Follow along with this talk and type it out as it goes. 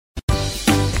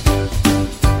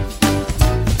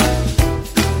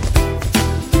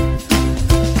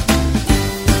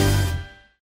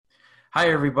Hi,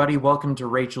 everybody. Welcome to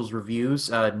Rachel's Reviews.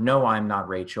 No, I'm not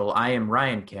Rachel. I am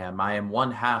Ryan Cam. I am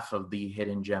one half of the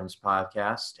Hidden Gems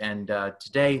podcast. And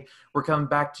today we're coming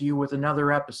back to you with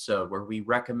another episode where we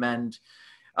recommend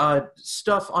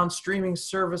stuff on streaming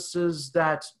services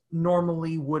that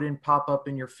normally wouldn't pop up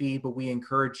in your feed, but we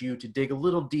encourage you to dig a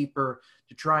little deeper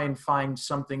to try and find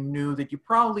something new that you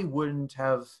probably wouldn't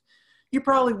have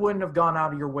gone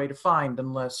out of your way to find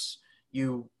unless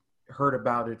you heard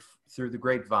about it through the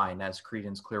grapevine, as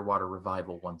Creedence Clearwater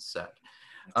Revival once said.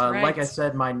 That's Like I right.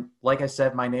 said,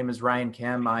 my name is Ryan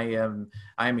Cam. I am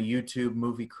a YouTube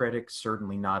movie critic,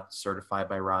 certainly not certified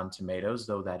by Rotten Tomatoes,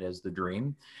 though that is the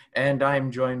dream. And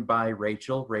I'm joined by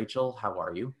Rachel. Rachel, how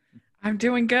are you? I'm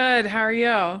doing good. How are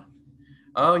you?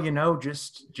 Oh,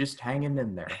 just hanging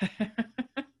in there.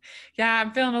 Yeah,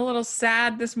 I'm feeling a little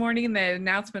sad this morning. The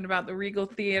announcement about the Regal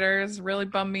Theaters really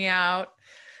bummed me out.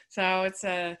 So it's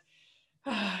a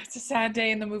sad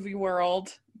day in the movie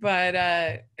world, but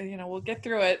we'll get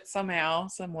through it somehow,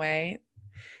 some way.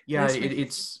 At Yeah, least it, we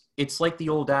it's it's like the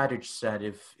old adage said: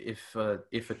 if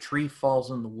a tree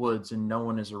falls in the woods and no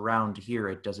one is around to hear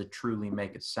it, does it truly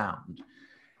make a sound?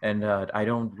 And I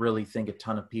don't really think a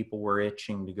ton of people were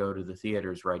itching to go to the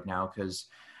theaters right now because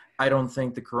I don't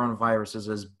think the coronavirus is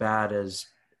as bad as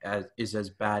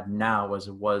bad now as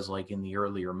it was like in the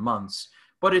earlier months.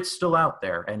 But it's still out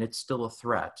there and it's still a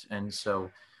threat, and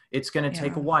so it's going to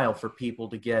take a yeah. while for people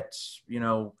to get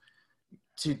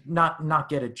to not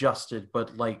get adjusted,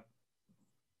 but like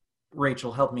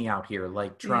Rachel, help me out here.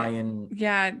 Like try Yeah. and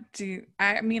Yeah,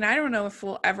 I don't know if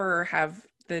we'll ever have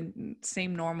the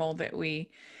same normal that we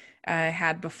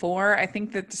had before. I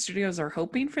think that the studios are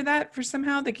hoping for that for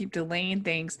somehow. They keep delaying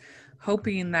things,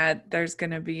 hoping that there's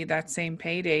going to be that same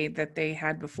payday that they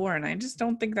had before. And I just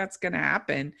don't think that's going to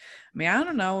happen. I mean, I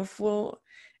don't know if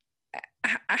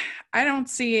I, I don't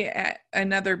see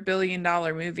another $1 billion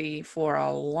movie for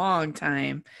a long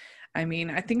time. I mean,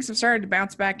 I think some started to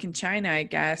bounce back in China, I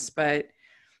guess, but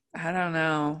I don't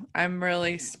know. I'm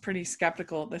really pretty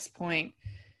skeptical at this point.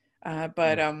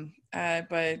 But I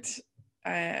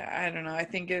don't know. I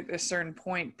think at a certain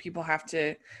point, people have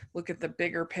to look at the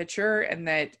bigger picture, and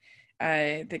that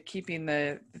keeping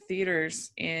the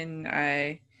theaters in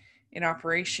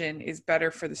operation is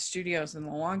better for the studios in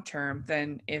the long term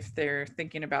than if they're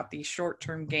thinking about the short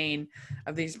term gain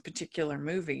of these particular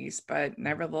movies. But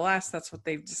nevertheless, that's what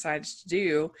they've decided to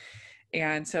do,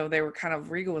 and so they were kind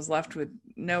of Regal was left with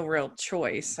no real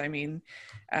choice. I mean,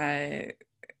 uh,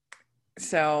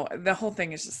 so the whole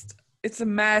thing is just it's a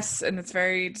mess, and it's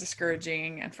very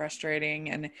discouraging and frustrating,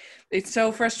 and it's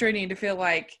so frustrating to feel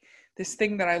like this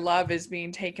thing that I love is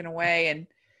being taken away, and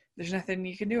there's nothing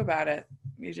you can do about it.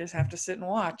 You just have to sit and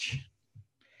watch.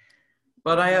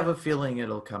 but I have Yeah. a feeling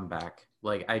it'll come back.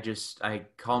 Like I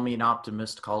call me an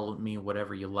optimist, call me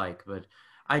whatever you like, but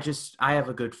I have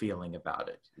a good feeling about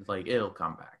it. Like it'll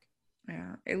come back.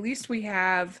 Yeah, at least we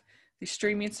have the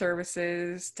streaming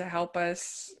services to help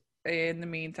us in the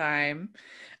meantime.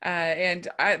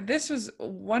 This was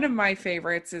one of my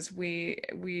favorites. Is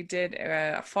we did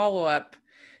a follow up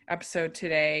episode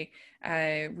today.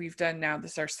 We've done now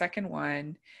this is our second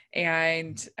one,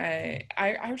 and I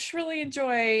just really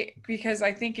enjoy because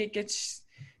I think it gets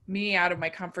me out of my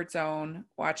comfort zone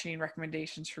watching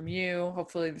recommendations from you.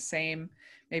 Hopefully the same,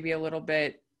 maybe a little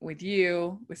bit with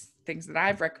you with things that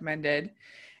I've recommended.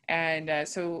 And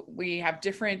so we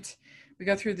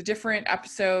go through the different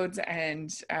episodes,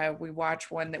 and we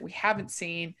watch one that we haven't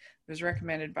seen. It was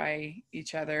recommended by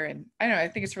each other. And I don't know, I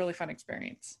think it's a really fun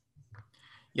experience.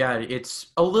 Yeah, it's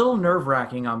a little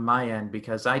nerve-wracking on my end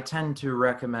because I tend to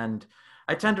recommend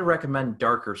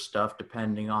darker stuff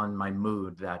depending on my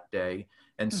mood that day.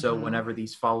 And so Mm-hmm. whenever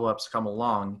these follow-ups come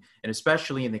along, and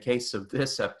especially in the case of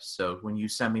this episode, when you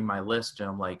send me my list and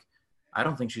I'm like, I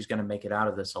don't think she's going to make it out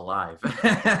of this alive.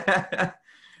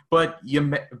 But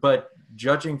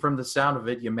judging from the sound of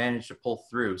it, you managed to pull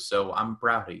through, so I'm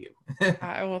proud of you.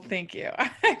 Well, thank you.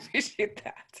 I appreciate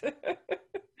that.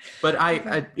 But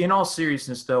But in all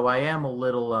seriousness, though, I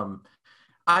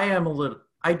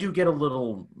do get a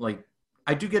little like,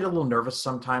 I do get a little nervous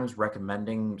sometimes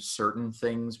recommending certain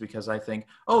things because I think,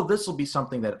 oh, this will be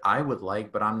something that I would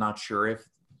like, but I'm not sure if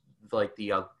like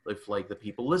the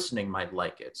people listening might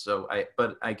like it.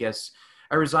 But I guess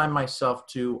I resign myself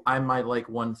to I might like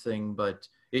one thing, but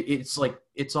it's like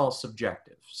it's all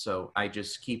subjective. So I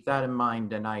just keep that in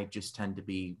mind, and I tend to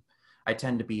be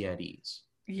at ease.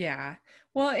 yeah.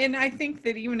 Well, and I think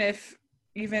that even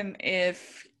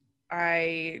if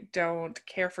I don't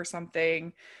care for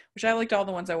something, which I liked all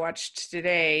the ones I watched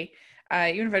today,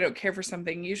 even if I don't care for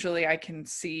something, usually I can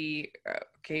see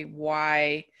okay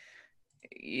why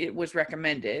it was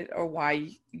recommended or why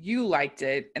you liked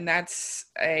it. And that's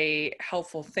a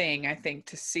helpful thing, I think,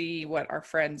 to see what our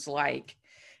friends like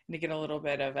and to get a little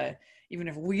bit of a, even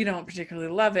if we don't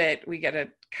particularly love it, we get to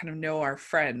kind of know our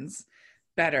friends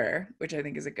better, which I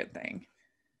think is a good thing.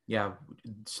 Yeah,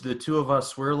 the two of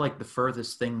us, we're like the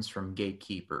furthest things from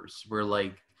gatekeepers. We're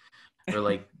like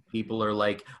people are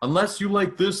like, unless you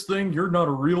like this thing, you're not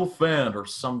a real fan, or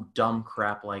some dumb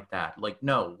crap like that. Like,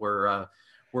 no, we're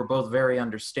both very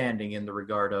understanding in the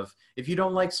regard of, if you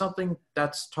don't like something,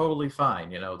 that's totally fine.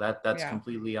 That's Yeah.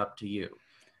 completely up to you.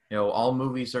 All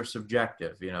movies are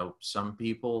subjective. Some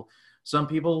people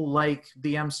like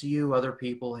the MCU, other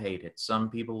people hate it. Some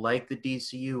people like the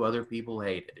DCU, other people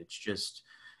hate it. It's just,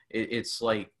 it's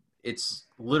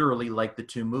literally like the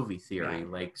two movie theory. Yeah.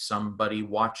 Like, somebody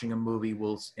watching a movie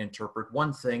will interpret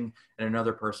one thing and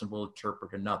another person will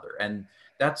interpret another. And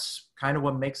that's kind of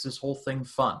what makes this whole thing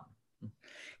fun.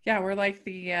 Yeah, we're like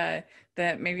the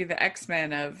maybe the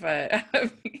X-Men of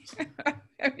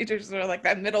just sort of like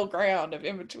that middle ground of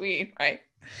in between, right?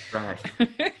 Right.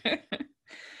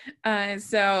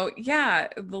 So yeah,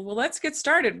 well, let's get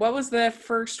started. What was the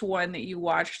first one that you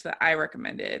watched that I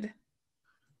recommended?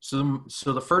 So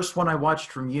the first one I watched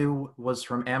from you was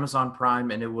from Amazon Prime,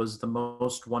 and it was The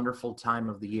Most Wonderful Time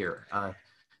of the Year.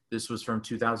 This was from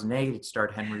 2008. It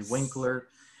starred Henry Winkler,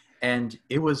 and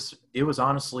it was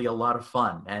honestly a lot of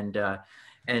fun.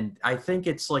 And I think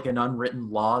it's like an unwritten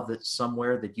law that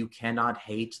somewhere that you cannot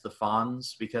hate the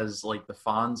Fonz, because like the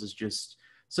Fonz is just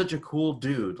such a cool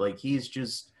dude. Like, he's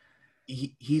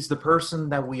the person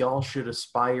that we all should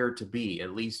aspire to be,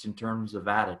 at least in terms of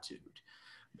attitude.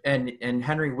 And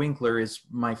Henry Winkler is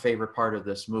my favorite part of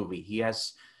this movie.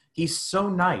 He's so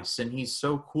nice and he's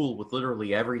so cool with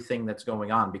literally everything that's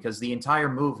going on, because the entire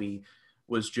movie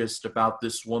was just about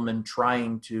this woman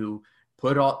trying to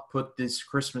put this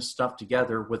Christmas stuff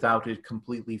together without it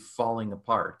completely falling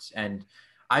apart. And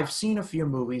I've seen a few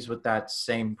movies with that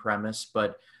same premise,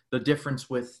 but the difference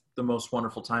with The Most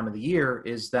Wonderful Time of the Year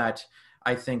is that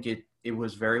I think it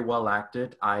was very well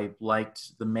acted. I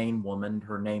liked the main woman.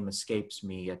 Her name escapes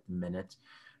me at the minute,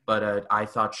 but I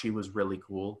thought she was really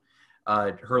cool.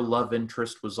 Her love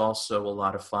interest was also a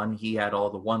lot of fun. He had all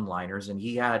the one-liners, and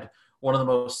he had one of the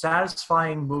most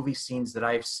satisfying movie scenes that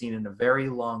I've seen in a very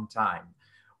long time,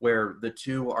 where the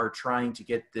two are trying to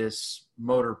get this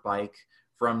motorbike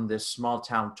from this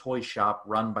small-town toy shop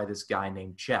run by this guy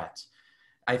named Chet.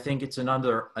 I think it's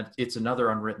another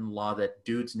unwritten law that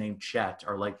dudes named Chet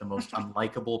are like the most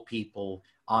unlikable people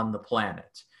on the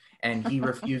planet. And he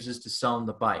refuses to sell him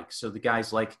the bike. So the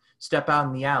guy's like, step out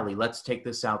in the alley. Let's take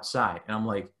this outside. And I'm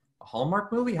like, a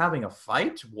Hallmark movie having a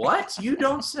fight? What? You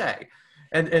don't say.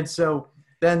 And so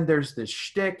then there's this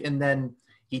shtick, and then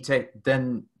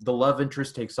then the love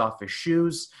interest takes off his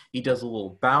shoes. He does a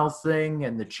little bow thing,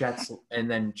 and then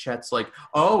Chet's like,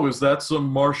 "Oh, is that some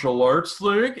martial arts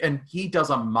thing?" And he does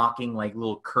a mocking like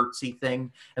little curtsy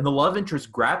thing, and the love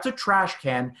interest grabs a trash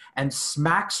can and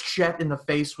smacks Chet in the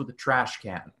face with the trash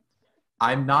can.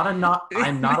 I'm not a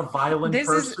violent person. This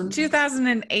is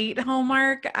 2008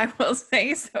 Hallmark, I will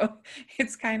say. So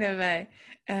it's kind of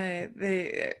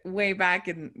the way back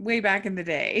in the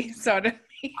day. So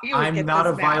I'm not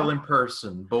a violent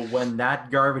person, but when that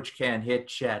garbage can hit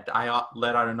Chet, I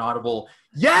let out an audible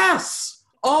 "Yes!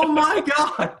 Oh my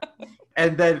God!"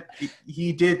 And then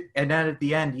he did, and then at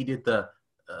the end he did the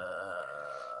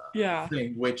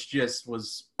thing, which just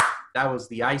was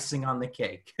the icing on the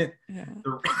cake. Yeah.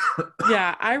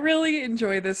 Yeah, I really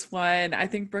enjoy this one. I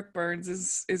think Brooke Burns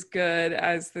is good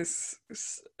as this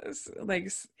like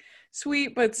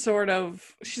sweet but sort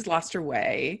of, she's lost her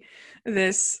way,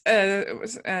 this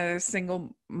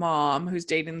single mom who's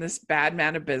dating this bad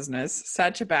man of business,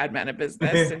 such a bad man of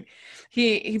business. And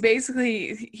he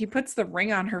basically he puts the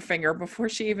ring on her finger before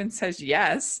she even says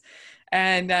yes.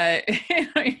 And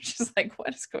you're just like,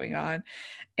 what is going on?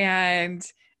 And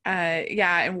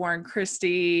and Warren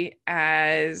Christie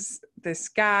as this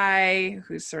guy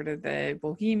who's sort of the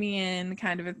bohemian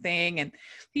kind of a thing, and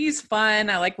he's fun.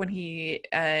 I like when he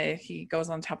goes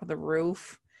on top of the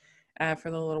roof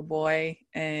for the little boy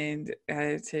and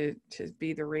to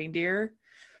be the reindeer.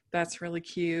 That's really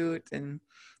cute. And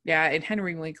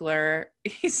Henry Winkler,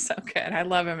 he's so good. I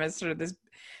love him as sort of this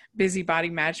busybody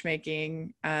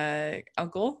matchmaking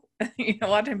uncle. A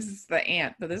lot of times it's the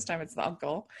aunt, but this time it's the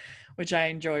uncle, which I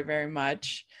enjoy very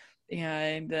much.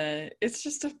 And it's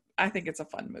just I think it's a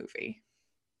fun movie.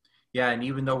 Yeah, and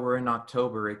even though we're in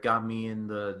October, it got me in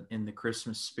the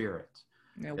Christmas spirit.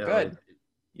 Good.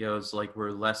 It's like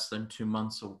we're less than 2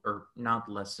 months, or not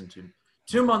less than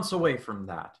 2 months away from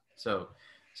that. So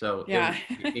yeah,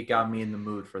 it got me in the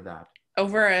mood for that.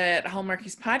 over at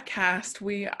Hallmarkies podcast,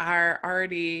 we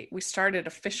started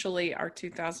officially our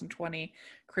 2020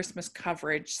 Christmas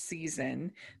coverage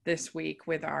season this week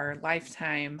with our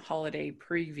Lifetime holiday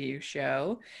preview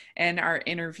show and our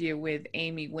interview with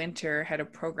Amy Winter, head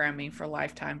of programming for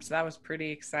Lifetime. So that was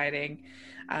pretty exciting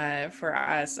for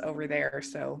us over there.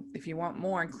 So if you want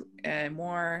more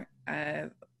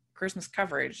Christmas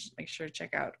coverage, make sure to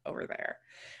check out over there.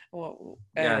 Well,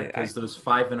 yeah, because those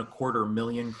 5.25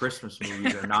 million Christmas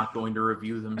movies are not going to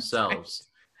review themselves.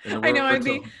 I know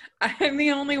I'm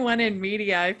the only one in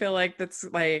media, I feel like, that's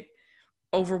like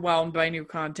overwhelmed by new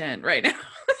content right now.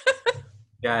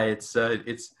 Yeah, it's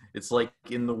like,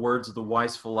 in the words of the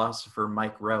wise philosopher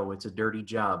Mike Rowe, it's a dirty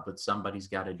job, but somebody's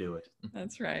got to do it.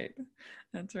 That's right.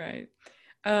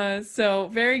 So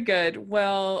very good.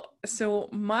 Well, so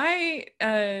my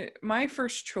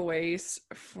first choice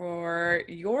for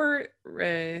your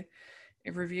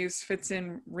reviews fits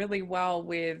in really well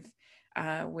with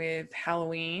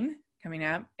Halloween coming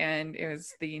up, and it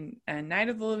was the Night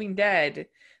of the Living Dead,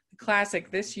 the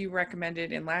classic. This you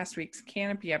recommended in last week's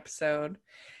Canopy episode,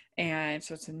 and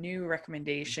so it's a new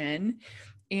recommendation.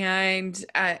 And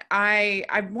I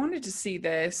wanted to see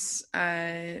this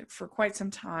for quite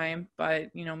some time,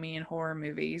 but me and horror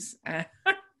movies,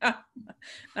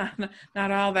 not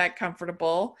all that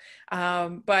comfortable.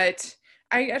 But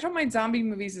I don't mind zombie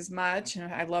movies as much.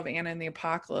 I love Anna and the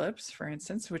Apocalypse, for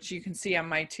instance, which you can see on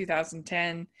my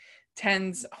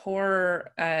 2010's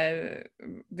horror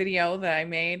video that I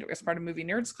made as part of Movie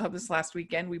Nerds Club this last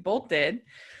weekend. We both did.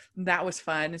 That was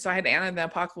fun. And so I had Anna and the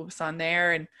Apocalypse on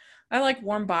there, and I like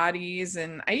Warm Bodies,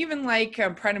 and I even like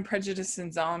Pride and Prejudice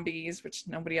and Zombies, which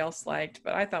nobody else liked,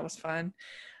 but I thought was fun.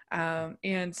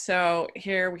 And so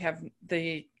here we have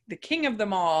the king of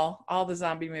them all the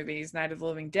zombie movies, Night of the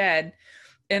Living Dead.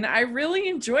 And I really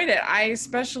enjoyed it. I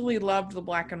especially loved the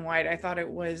black and white. I thought it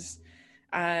was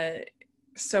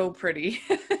so pretty.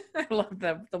 I love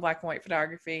the black and white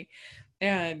photography.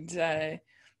 And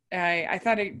I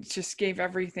thought it just gave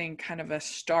everything kind of a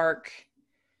stark,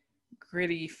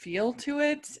 gritty feel to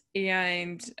it,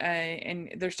 and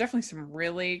there's definitely some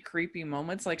really creepy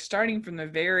moments, like starting from the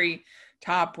very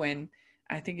top when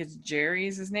I think it's Jerry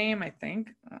is his name, I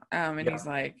think, and yeah. He's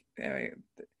like,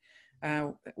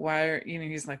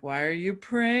 he's like, why are you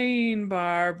praying,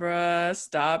 Barbara?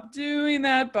 Stop doing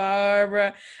that,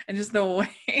 Barbara. And just the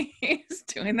way he's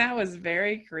doing that was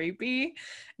very creepy,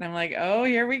 and I'm like, oh,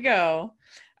 here we go.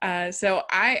 So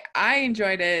I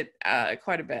enjoyed it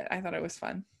quite a bit. I thought it was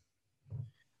fun.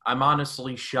 I'm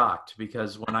honestly shocked,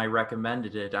 because when I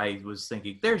recommended it, I was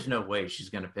thinking, there's no way she's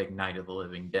going to pick Night of the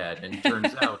Living Dead. And it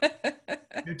turns out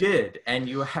you did, and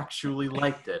you actually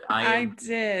liked it. I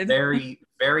did. Very,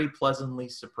 very pleasantly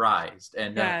surprised.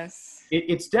 And yes.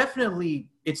 It's definitely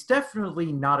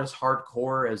not as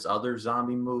hardcore as other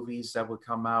zombie movies that would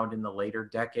come out in the later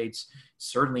decades.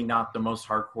 Certainly not the most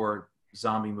hardcore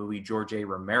zombie movie George A.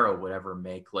 Romero would ever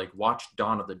make. Like, watch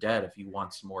Dawn of the Dead if you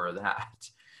want some more of that.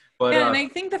 But, yeah, and I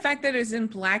think the fact that it's in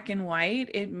black and white,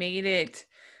 it made it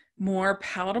more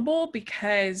palatable,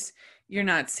 because you're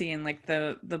not seeing like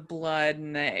the blood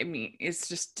and it's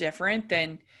just different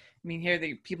than, here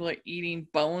the people are eating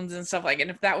bones and stuff like.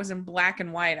 And if that was in black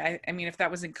and white, I mean, if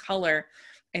that was in color,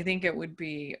 I think it would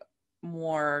be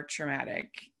more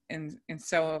traumatic. And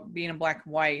so being in black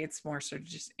and white, it's more sort of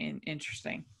just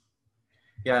interesting.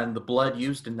 Yeah, and the blood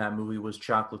used in that movie was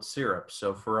chocolate syrup.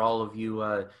 So for all of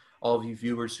you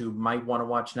viewers who might want to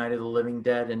watch Night of the Living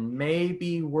Dead and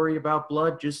maybe worry about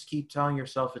blood, just keep telling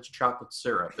yourself it's chocolate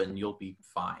syrup and you'll be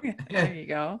fine. There you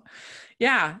go.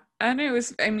 Yeah. And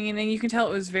and you can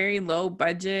tell it was very low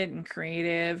budget and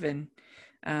creative. And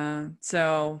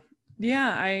so,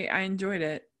 yeah, I enjoyed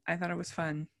it. I thought it was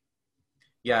fun.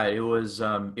 Yeah, it was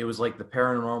like the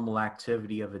Paranormal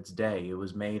Activity of its day. It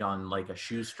was made on like a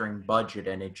shoestring budget,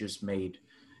 and it just made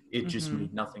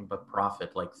nothing but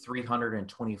profit, like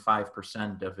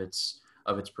 325% of its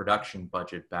production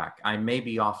budget back. I may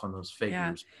be off on those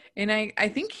figures. Yeah. And I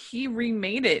think he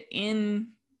remade it in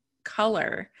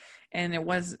color, and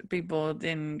people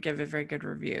didn't give it very good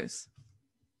reviews.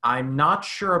 I'm not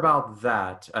sure about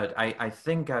that. I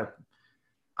think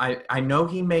I know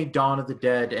he made Dawn of the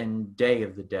Dead and Day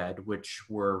of the Dead, which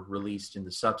were released in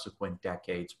the subsequent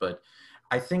decades, but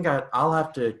I think I'll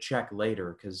have to check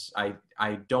later, because I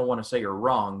don't want to say you're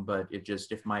wrong, but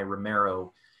if my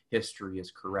Romero history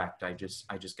is correct, I just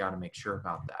got to make sure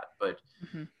about that.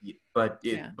 But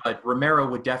Romero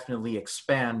would definitely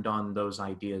expand on those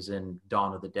ideas in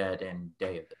Dawn of the Dead and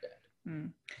Day of the Dead.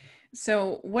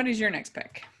 So what is your next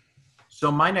pick? So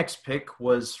my next pick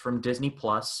was from Disney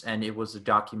Plus, and it was a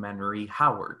documentary,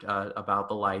 Howard, about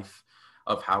the life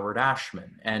of Howard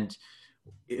Ashman. And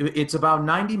it's about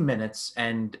 90 minutes.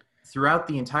 And throughout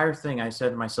the entire thing, I said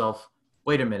to myself,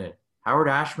 wait a minute, Howard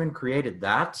Ashman created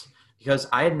that? Because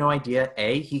I had no idea.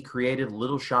 A, he created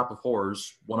Little Shop of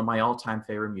Horrors, one of my all-time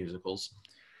favorite musicals.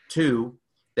 Two,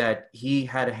 that he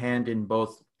had a hand in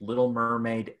both Little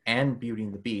Mermaid and Beauty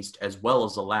and the Beast, as well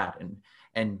as Aladdin.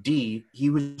 And D, he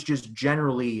was just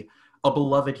generally a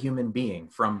beloved human being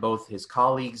from both his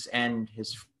colleagues and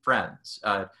his friends.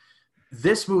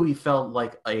 This movie felt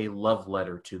like a love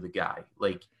letter to the guy.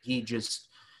 Like he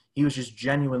was just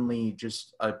genuinely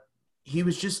he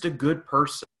was just a good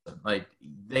person. Like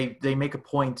they make a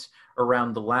point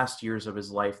around the last years of his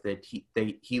life that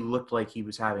he looked like he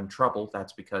was having trouble.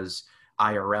 That's because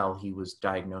IRL he was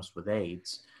diagnosed with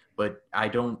AIDS. But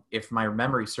if my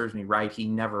memory serves me right, he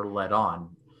never let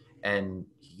on, and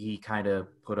he kind of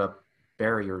put up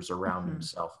barriers around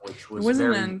himself, which was it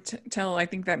wasn't until I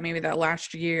think that maybe that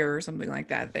last year or something like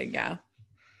that. Yeah.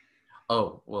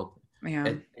 Oh well,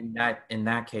 yeah. In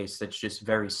that case, that's just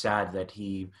very sad that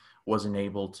he wasn't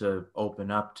able to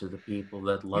open up to the people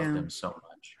that loved him so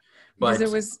much. But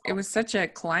because it was such a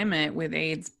climate with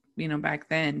AIDS, back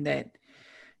then that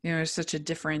it was such a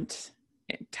different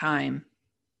time.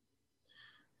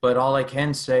 But all I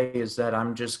can say is that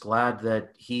I'm just glad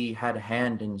that he had a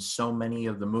hand in so many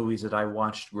of the movies that I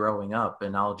watched growing up,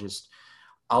 and I'll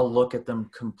look at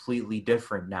them completely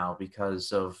different now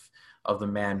because of the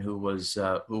man who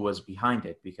was behind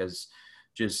it. Because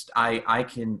just I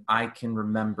can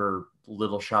remember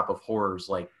Little Shop of Horrors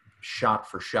like shot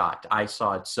for shot. I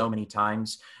saw it so many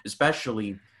times,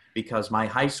 especially because my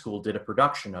high school did a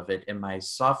production of it in my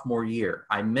sophomore year.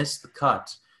 I missed the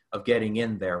cut of getting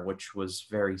in there, which was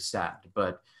very sad,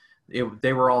 but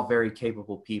they were all very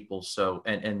capable people. So,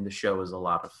 and the show is a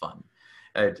lot of fun.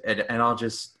 And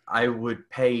I would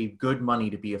pay good money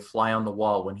to be a fly on the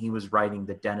wall when he was writing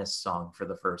the dentist song for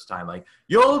the first time. Like,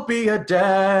 you'll be a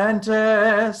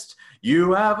dentist.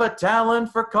 You have a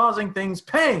talent for causing things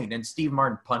pain. And Steve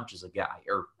Martin punches a guy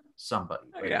or somebody.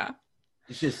 Yeah.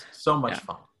 It's just so much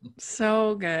fun.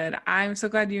 So good. I'm so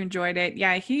glad you enjoyed it.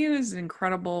 Yeah, he was an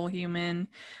incredible human.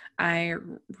 I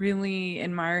really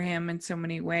admire him in so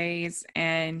many ways.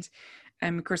 And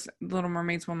of course, Little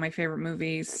Mermaid's one of my favorite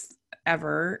movies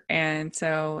ever. And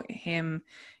so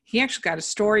he actually got a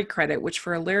story credit, which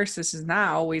for a lyricist is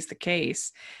not always the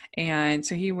case. And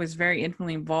so he was very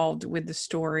intimately involved with the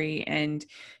story, and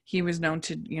he was known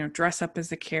to, dress up as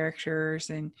the characters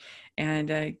and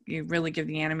you really give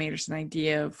the animators an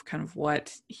idea of kind of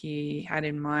what he had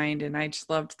in mind. And I just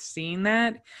loved seeing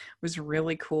that. It was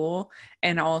really cool.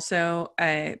 And also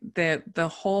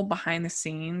the whole behind the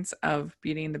scenes of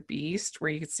Beauty and the Beast,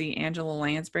 where you could see Angela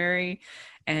Lansbury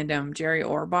and Jerry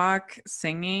Orbach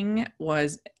singing,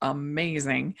 was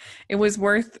amazing. It was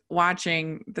worth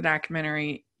watching the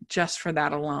documentary just for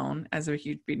that alone, as a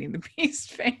huge Beauty and the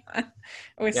Beast fan. It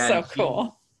was so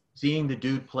cool. Seeing the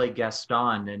dude play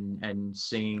Gaston and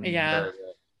seeing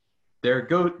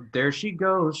there she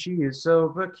goes, she is so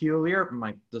peculiar.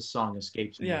 The song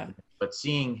escapes me. Yeah. But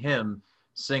seeing him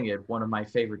sing it, one of my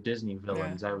favorite Disney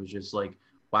villains, I was just like,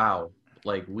 wow,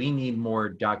 like we need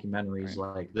more documentaries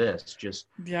like this. Just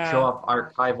show off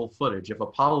archival footage. If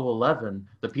Apollo 11,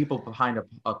 the people behind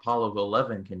Apollo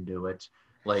 11 can do it,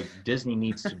 like Disney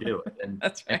needs to do it. And,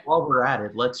 That's right. and while we're at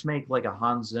it, let's make like a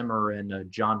Hans Zimmer and a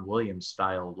John Williams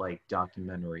style like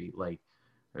documentary,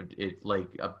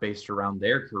 based around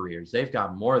their careers. They've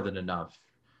got more than enough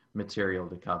material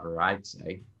to cover, I'd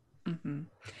say. Mm-hmm.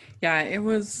 Yeah, it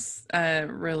was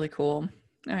really cool.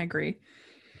 I agree.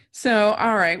 So,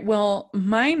 all right. Well,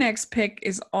 my next pick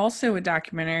is also a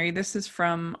documentary. This is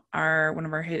from one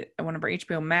of our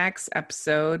HBO Max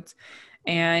episodes,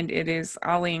 and it is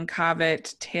Ali and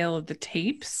Covet, Tale of the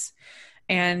Tapes.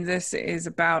 And this is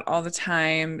about all the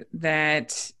time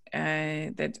that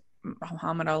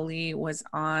Muhammad Ali was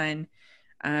on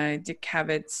Dick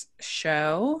Cavett's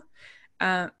show.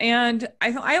 And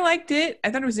I liked it. I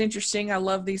thought it was interesting. I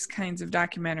love these kinds of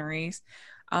documentaries.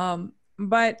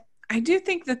 But I do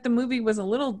think that the movie was a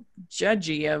little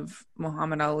judgy of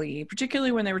Muhammad Ali,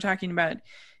 particularly when they were talking about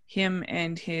him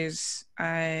and his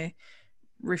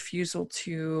refusal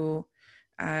to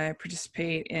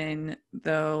participate in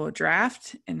the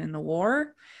draft and in the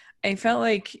war. I felt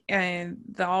like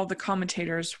all the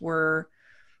commentators were,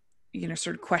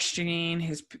 sort of questioning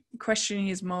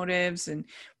his motives, and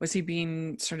was he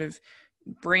being sort of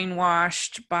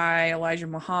brainwashed by Elijah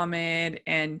Muhammad,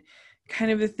 and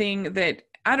kind of the thing that,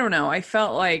 I don't know, I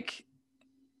felt like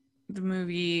the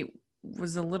movie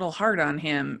was a little hard on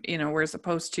him, whereas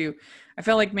opposed to, I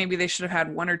felt like maybe they should have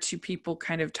had one or two people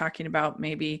kind of talking about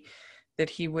maybe that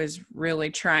he was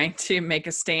really trying to make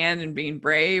a stand and being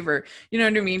brave, or you know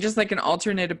what I mean, just like an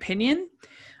alternate opinion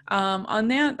on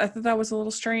that. I thought that was a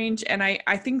little strange, and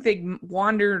I think they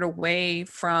wandered away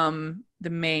from the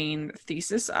main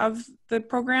thesis of the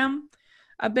program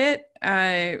a bit.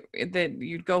 That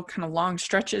you'd go kind of long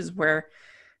stretches where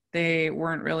they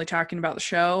weren't really talking about the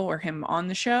show or him on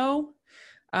the show.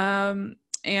 So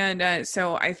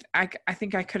I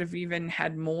think I could have even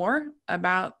had more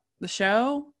about the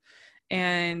show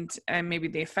and maybe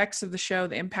the effects of the show,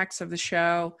 the impacts of the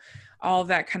show, all of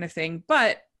that kind of thing.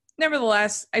 But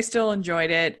nevertheless, I still enjoyed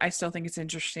it. I still think it's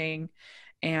interesting.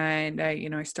 And,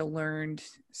 I still learned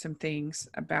some things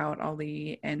about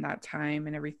Ali and that time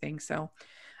and everything. So,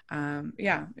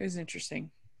 it was interesting.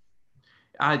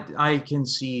 I can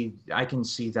see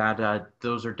that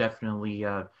those are definitely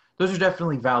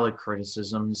valid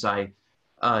criticisms. I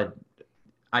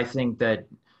think that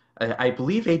I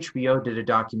believe HBO did a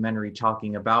documentary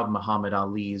talking about Muhammad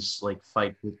Ali's like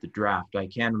fight with the draft. I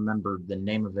can't remember the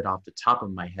name of it off the top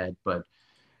of my head, but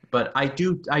I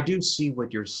do see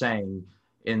what you're saying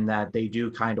in that they do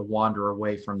kind of wander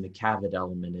away from the Cavett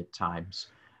element at times.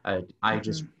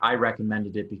 I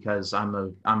recommended it because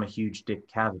I'm a huge Dick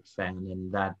Cavett fan,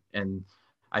 and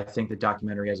I think the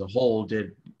documentary as a whole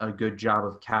did a good job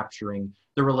of capturing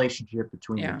the relationship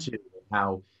between the two, and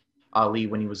how Ali,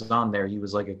 when he was on there, he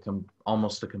was like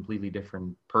almost a completely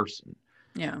different person.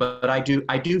 Yeah. But I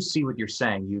do see what you're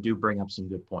saying. You do bring up some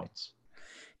good points.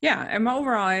 Yeah, and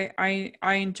overall, I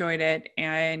enjoyed it,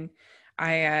 and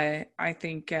I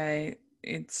think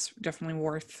it's definitely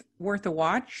worth a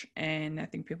watch, and I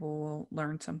think people will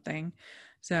learn something.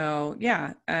 So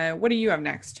yeah, what do you have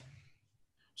next?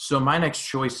 So my next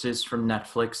choice is from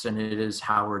Netflix, and it is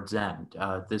Howard's End.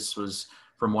 This was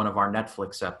from one of our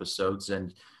Netflix episodes,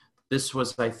 and this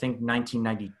was, I think,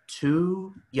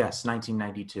 1992. Yes,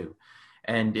 1992,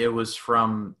 and it was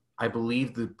from, I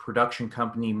believe, the production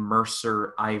company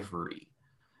Mercer Ivory.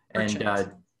 Merchant.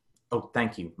 And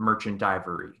thank you, Merchant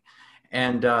Ivory.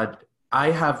 And I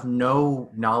have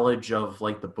no knowledge of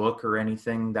like the book or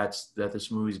anything that this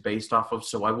movie is based off of,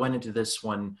 so I went into this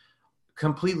one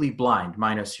completely blind,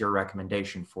 minus your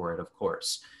recommendation for it, of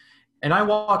course. And I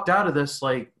walked out of this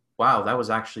like, wow, that was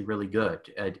actually really good.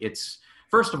 It's,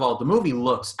 first of all, the movie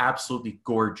looks absolutely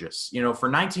gorgeous. You know, for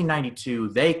 1992,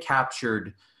 they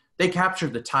captured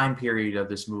the time period of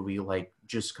this movie like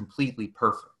just completely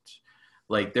perfect.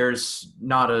 Like there's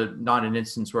not an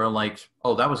instance where I'm like,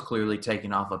 oh, that was clearly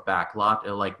taken off a back lot.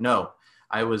 Like, no,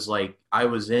 I was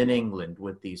in England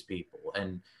with these people,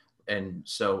 and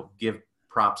so give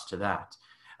props to that.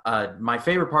 My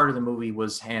favorite part of the movie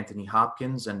was Anthony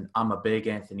Hopkins, and I'm a big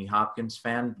Anthony Hopkins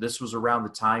fan. This was around the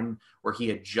time where he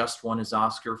had just won his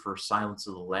Oscar for Silence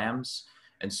of the Lambs,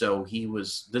 and so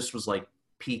this was like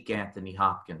peak Anthony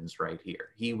Hopkins right here.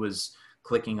 He was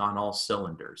clicking on all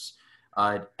cylinders.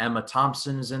 Emma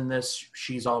Thompson is in this.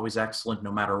 She's always excellent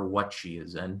no matter what she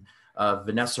is in.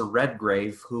 Vanessa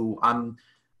Redgrave, who I'm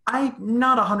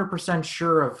not 100%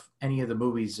 sure of any of the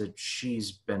movies that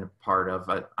she's been a part of.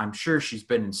 I'm sure she's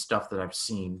been in stuff that I've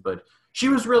seen, but she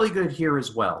was really good here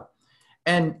as well.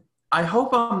 And I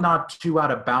hope I'm not too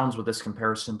out of bounds with this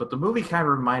comparison, but the movie kind of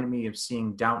reminded me of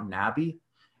seeing Downton Abbey,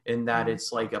 in that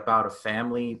it's like about a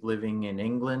family living in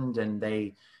England and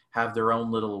they have their own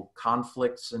little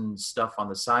conflicts and stuff on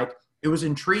the side. It was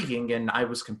intriguing and I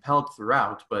was compelled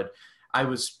throughout, but I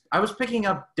was picking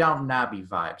up Downton Abbey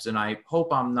vibes, and I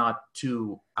hope I'm not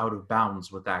too out of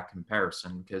bounds with that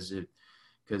comparison, because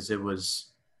it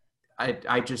was,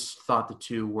 I just thought the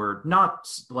two were not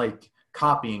like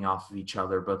copying off of each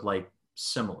other, but like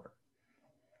similar.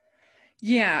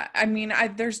 Yeah, I mean,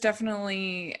 there's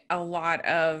definitely a lot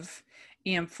of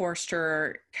E.M.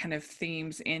 Forster kind of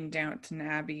themes in Downton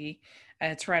Abbey.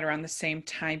 It's right around the same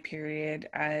time period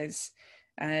as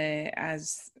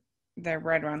they're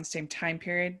right around the same time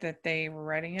period that they were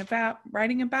writing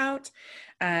about,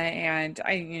 and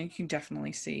you can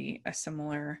definitely see a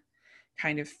similar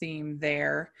kind of theme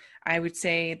there. I would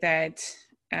say that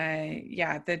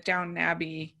the Downton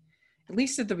Abbey, at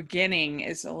least at the beginning,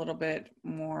 is a little bit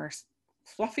more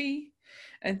fluffy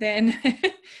and then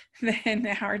than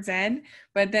Howard's End,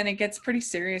 but then it gets pretty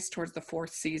serious towards the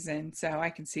fourth season, so I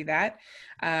can see that.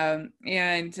 But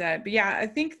yeah, I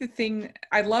think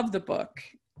I love the book,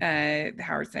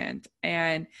 Howard's End,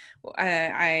 and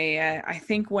I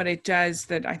think what it does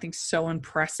that I think so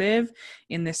impressive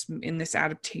in this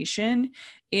adaptation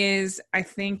is I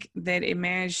think that it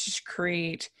managed to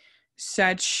create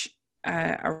such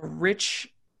a rich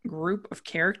group of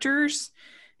characters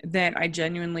that I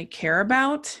genuinely care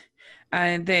about.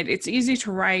 that it's easy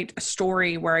to write a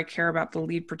story where I care about the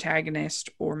lead protagonist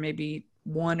or maybe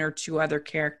one or two other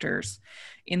characters.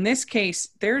 In this case,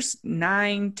 there's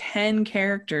 9, 10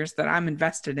 characters that I'm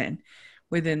invested in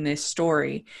within this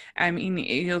story. I mean,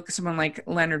 you look at someone like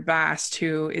Leonard Bast,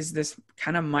 who is this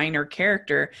kind of minor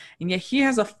character, and yet he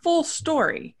has a full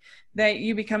story that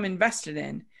you become invested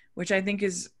in, which I think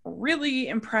is really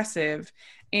impressive.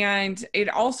 And it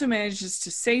also manages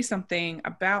to say something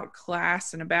about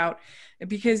class and about,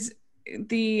 because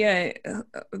the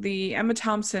Emma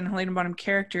Thompson, Helena Bonham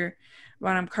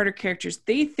Carter characters,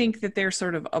 they think that they're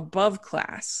sort of above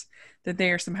class, that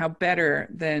they are somehow better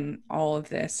than all of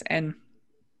this. And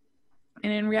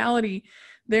in reality,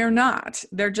 they're not.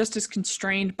 They're just as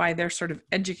constrained by their sort of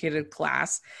educated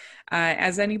class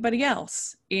as anybody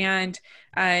else. And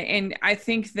I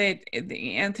think that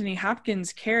the Anthony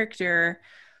Hopkins character,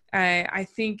 I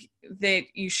think that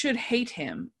you should hate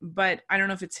him, but I don't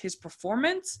know if it's his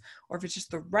performance or if it's just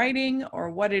the writing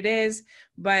or what it is,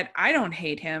 but I don't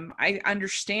hate him. I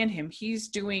understand him. He's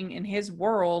doing in his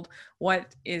world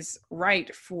what is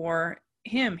right for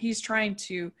him. He's trying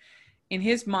to, in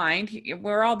his mind,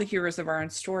 we're all the heroes of our own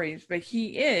stories, but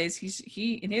he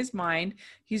in his mind,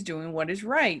 he's doing what is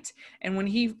right. And when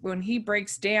he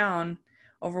breaks down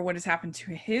over what has happened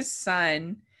to his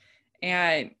son,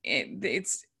 and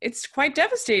it's quite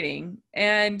devastating.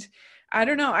 And I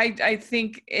don't know, I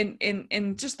think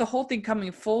in just the whole thing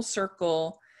coming full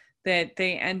circle, that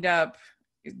they end up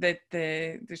that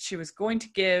she was going to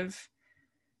give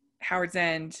Howard's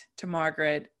End to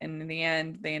Margaret, and in the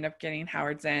end they end up getting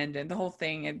Howard's End, and the whole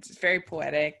thing, it's very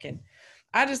poetic, and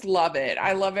I just love it.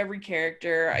 I love every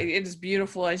character. It is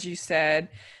beautiful, as you said,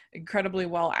 incredibly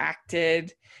well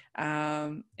acted.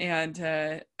 And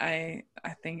I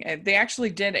think they actually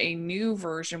did a new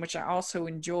version, which I also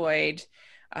enjoyed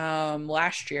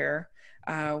last year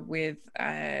with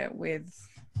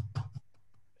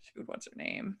shoot, what's her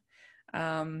name?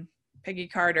 Peggy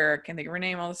Carter. Can't think of her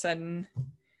name all of a sudden.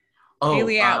 Oh,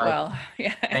 Haley Atwell.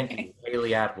 Yeah. Thank you,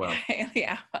 Haley Atwell. Haley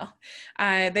Atwell.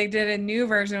 They did a new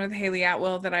version with Haley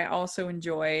Atwell that I also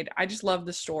enjoyed. I just love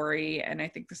the story, and I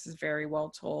think this is very well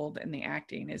told, and the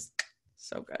acting is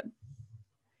so good.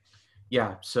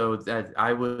 Yeah, so that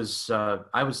I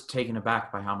was taken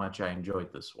aback by how much I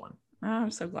enjoyed this one. Oh, I'm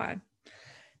so glad.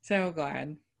 So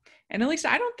glad. And at least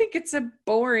I don't think it's a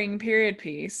boring period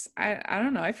piece. I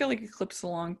don't know. I feel like it clips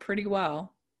along pretty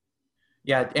well.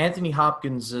 Yeah, Anthony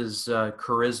Hopkins's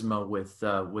charisma with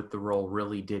the role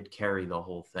really did carry the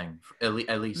whole thing,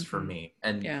 at least for me.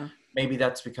 And Yeah. maybe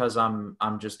that's because I'm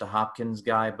just a Hopkins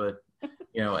guy, but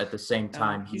at the same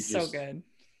time, he's so good.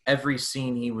 Every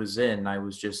scene he was in, I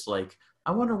was just like,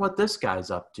 I wonder what this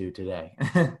guy's up to today.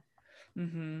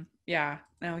 Yeah,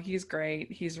 no, he's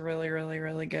great. He's really, really,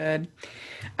 really good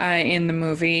in the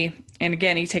movie. And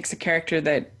again, he takes a character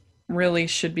that really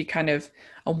should be kind of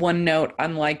a one-note,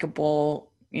 unlikable,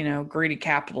 greedy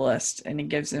capitalist, and he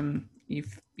gives him,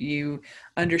 you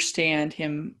understand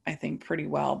him, I think, pretty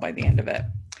well by the end of it.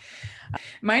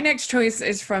 My next choice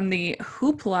is from the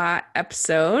Hoopla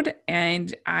episode,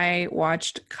 and I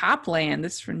watched Copland.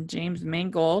 This is from James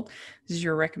Mangold. This is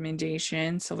your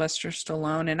recommendation, Sylvester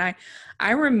Stallone. And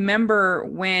I remember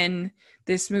when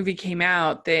this movie came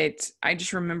out, that I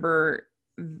just remember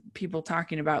people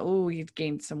talking about, oh, he'd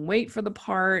gained some weight for the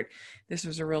part. This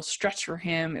was a real stretch for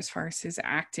him as far as his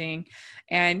acting.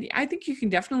 And I think you can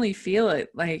definitely feel it.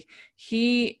 Like,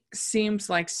 he seems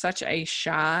like such a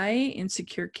shy,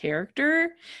 insecure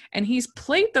character. And he's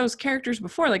played those characters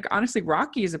before. Like, honestly,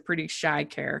 Rocky is a pretty shy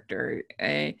character,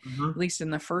 at least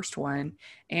in the first one,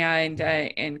 and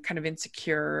kind of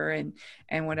insecure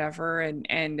and whatever.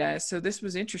 And so this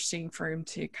was interesting for him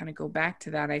to kind of go back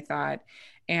to that, I thought.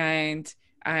 And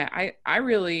I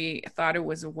really thought it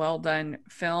was a well done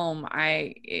film.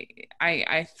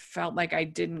 I felt like I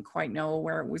didn't quite know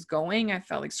where it was going. I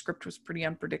felt like script was pretty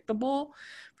unpredictable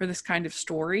for this kind of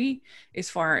story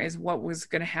as far as what was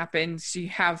going to happen. So you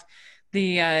have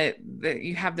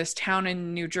you have this town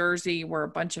in New Jersey where a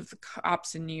bunch of the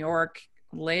cops in New York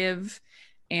live.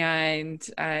 And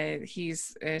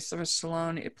he's Sylvester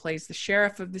Stallone. It plays the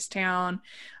sheriff of this town,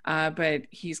 but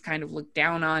he's kind of looked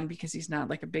down on because he's not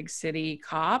like a big city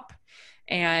cop.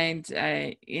 And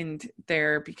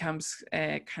there becomes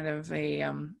kind of a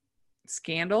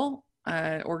scandal,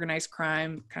 organized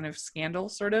crime kind of scandal,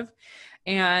 sort of.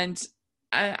 And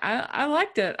I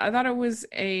liked it. I thought it was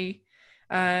a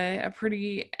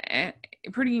pretty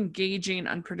engaging,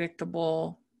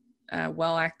 unpredictable,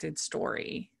 well acted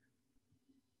story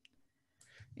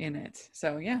in it.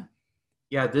 So yeah,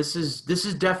 this is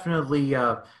definitely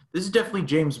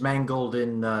James Mangold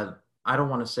in I don't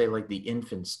want to say like the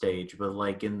infant stage, but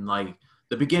like in like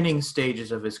the beginning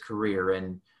stages of his career.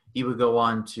 And he would go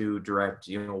on to direct,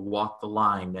 Walk the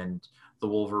Line and The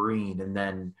Wolverine, and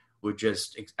then would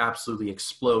just absolutely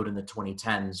explode in the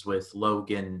 2010s with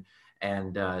Logan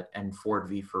and Ford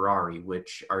v Ferrari,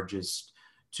 which are just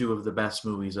two of the best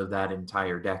movies of that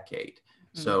entire decade.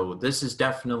 So this is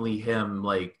definitely him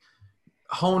like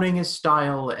honing his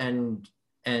style and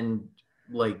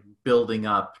like building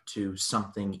up to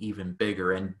something even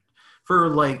bigger. And for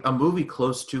like a movie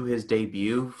close to his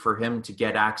debut, for him to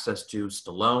get access to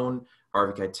Stallone,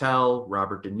 Harvey Keitel,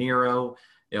 Robert De Niro,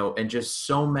 and just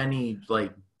so many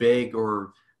like big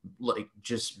or like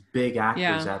just big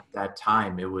actors Yeah. at that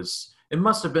time, it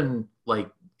must have been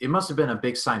a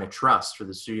big sign of trust for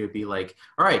the studio to be like,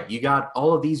 all right, you got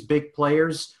all of these big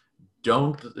players,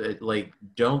 don't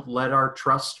let our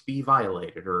trust be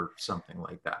violated or something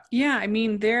like that. Yeah, I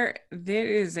mean there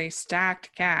is a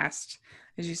stacked cast,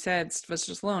 as you said.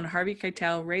 Sylvester Stallone, Harvey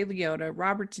Keitel, Ray Liotta,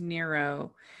 Robert De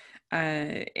Niro,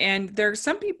 and there are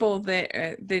some people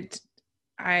that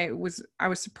I was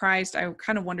surprised. I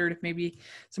kind of wondered if maybe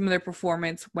some of their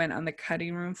performance went on the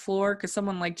cutting room floor, because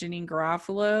someone like Janine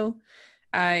Garofalo,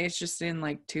 is just in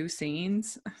like 2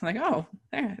 scenes. Like, oh,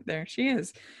 there she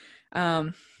is.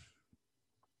 Um,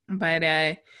 but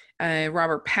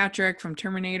Robert Patrick from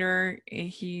Terminator,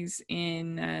 he's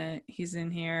in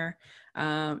here.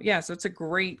 Yeah, so it's a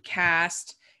great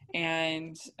cast,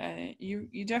 and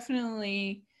you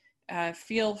definitely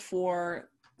feel for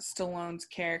Stallone's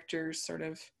character's sort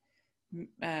of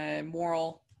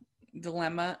moral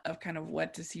dilemma of kind of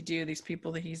what does he do, these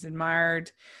people that he's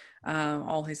admired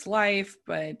all his life,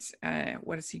 but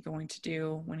what is he going to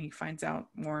do when he finds out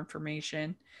more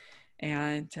information?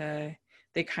 And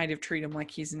they kind of treat him like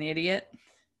he's an idiot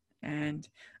and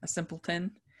a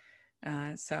simpleton.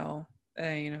 So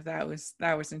that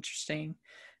was interesting.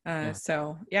 Yeah.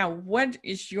 So yeah, what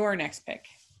is your next pick?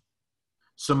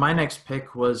 So my next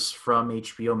pick was from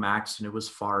HBO Max, and it was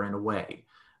Far and Away.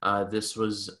 This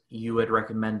was, you had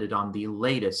recommended on the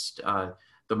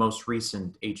the most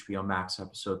recent HBO Max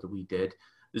episode that we did.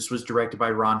 This was directed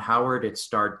by Ron Howard. It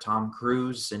starred Tom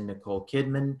Cruise and Nicole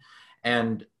Kidman,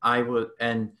 and I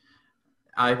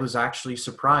was actually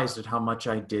surprised at how much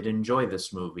I did enjoy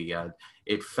this movie.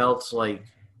 It felt like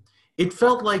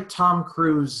Tom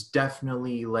Cruise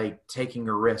definitely like taking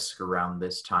a risk around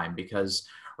this time, because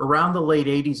around the late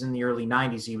 80s and the early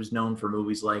 90s, he was known for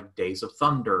movies like Days of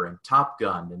Thunder and Top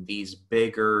Gun and these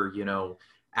bigger,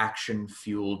 action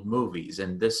fueled movies.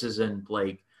 And this isn't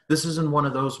one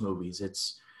of those movies.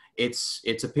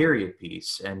 It's a period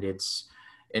piece, and it's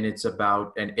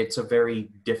a very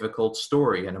difficult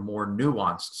story and a more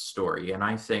nuanced story. And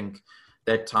I think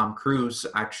that Tom Cruise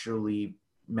actually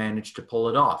managed to pull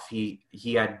it off. He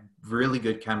had really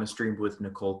good chemistry with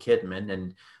Nicole Kidman,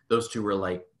 and those two were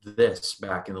like this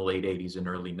back in the late 80s and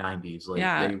early 90s. Like,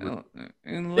 Yeah,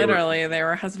 and literally they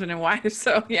were husband and wife.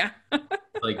 So yeah.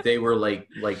 like they were like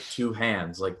two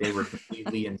hands, like they were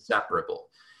completely inseparable.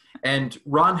 And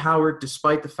Ron Howard,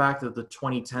 despite the fact that the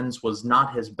 2010s was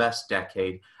not his best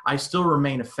decade, I still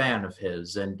remain a fan of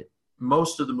his. And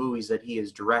most of the movies that he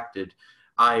has directed,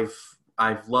 I've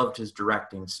loved his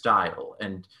directing style,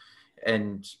 and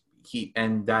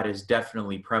that is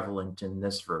definitely prevalent in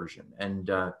this version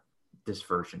and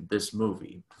this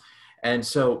movie. And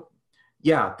so,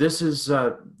 yeah, this is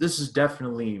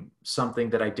definitely something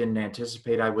that I didn't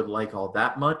anticipate I would like all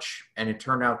that much, and it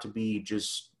turned out to be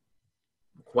just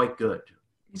quite good.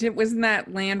 Wasn't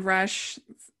that land rush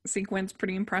sequence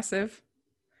pretty impressive?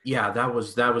 Yeah, that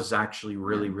was actually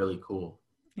really, really cool.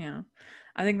 Yeah,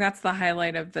 I think that's the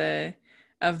highlight of the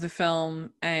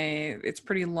film. It's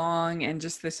pretty long, and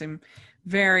just this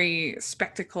very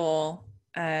spectacle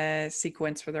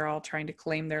sequence where they're all trying to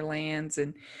claim their lands,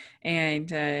 and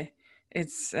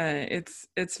it's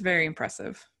very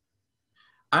impressive.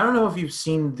 I don't know if you've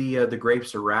seen the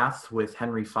Grapes of Wrath with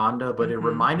Henry Fonda, but it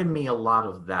reminded me a lot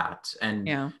of that. And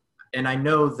Yeah. And I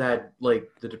know that like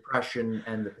the Depression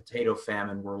and the potato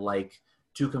famine were like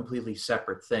two completely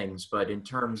separate things, but in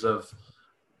terms of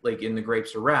like in the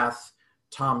Grapes of Wrath,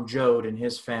 Tom Joad and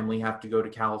his family have to go to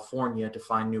California to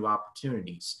find new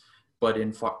opportunities. But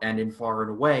in Far and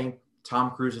Away,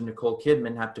 Tom Cruise and Nicole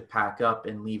Kidman have to pack up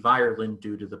and leave Ireland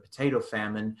due to the potato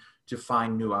famine to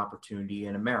find new opportunity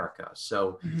in America.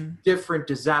 So different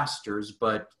disasters,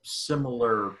 but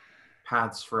similar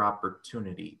paths for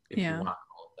opportunity, if you want to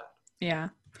call it that. Yeah.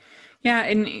 Yeah.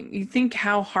 And you think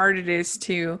how hard it is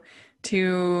to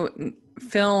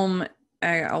film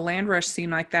a land rush scene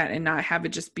like that and not have it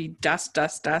just be dust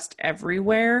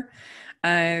everywhere.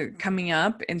 coming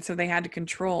up, and so they had to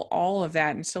control all of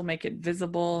that and still make it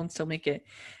visible and still make it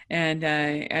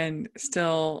and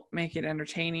still make it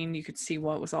entertaining. You could see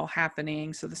what was all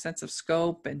happening, so the sense of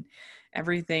scope and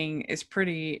everything is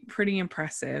pretty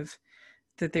impressive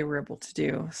that they were able to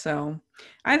do. So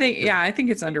I think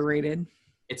it's underrated.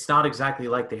 It's not exactly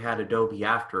like they had Adobe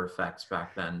After Effects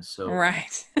back then, so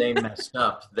Right. they messed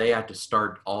up. They had to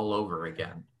start all over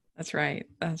again. That's right.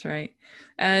 That's right.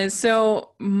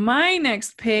 So my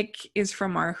next pick is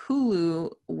from our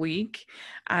Hulu week,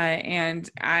 and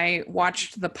I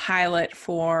watched the pilot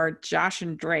for Josh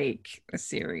and Drake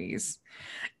series,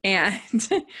 and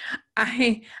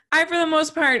I for the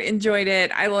most part enjoyed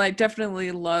it.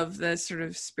 Definitely love the sort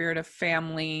of spirit of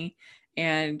family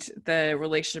and the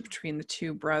relationship between the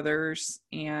two brothers,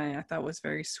 and I thought was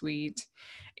very sweet.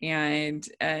 And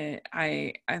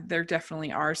I there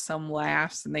definitely are some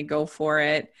laughs, and they go for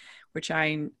it, which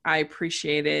I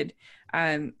appreciated.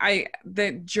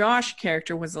 The Josh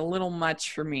character was a little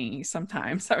much for me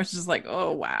sometimes. I was just like,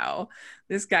 oh wow,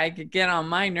 this guy could get on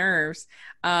my nerves.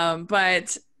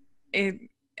 But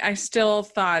I still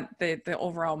thought that the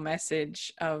overall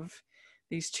message of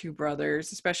these two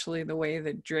brothers, especially the way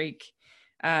that Drake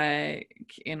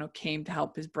came to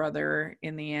help his brother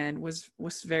in the end, was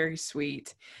very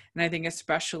sweet. And I think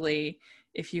especially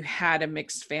if you had a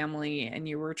mixed family and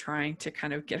you were trying to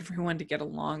kind of get everyone to get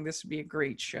along, this would be a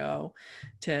great show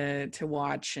to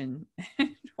watch and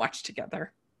watch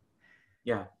together.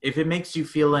 Yeah, if it makes you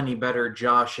feel any better,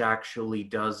 Josh actually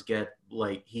does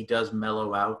he does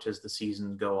mellow out as the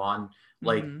seasons go on.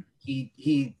 Like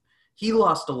he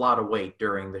lost a lot of weight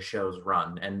during the show's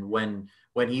run, and when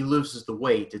he loses the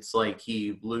weight, it's like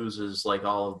he loses like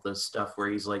all of the stuff where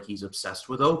he's obsessed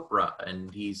with Oprah,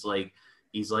 and he's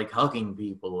hugging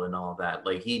people and all that.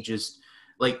 Like he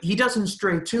doesn't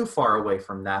stray too far away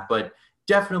from that, but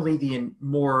definitely the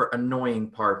more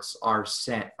annoying parts are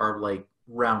like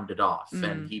rounded off,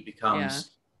 and he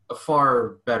becomes a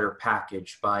far better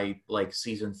package by like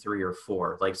season 3 or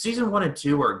 4. Like season 1 and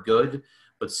 2 are good,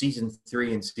 but season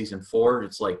 3 and season 4,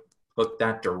 it's like hook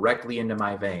that directly into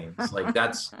my veins. Like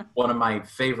that's one of my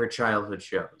favorite childhood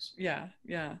shows. Yeah,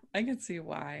 I can see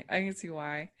why.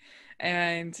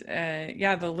 And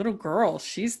the little girl,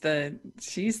 she's the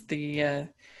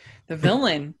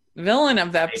villain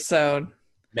of the episode.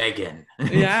 Megan.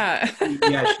 Yeah.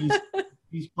 Yeah,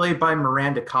 she's played by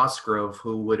Miranda Cosgrove,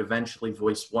 who would eventually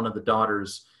voice one of the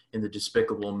daughters in the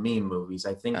Despicable Me movies.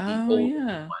 I think the old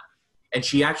one. And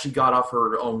she actually got off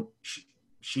her own.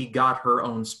 She got her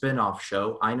own spin-off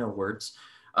show, I know words,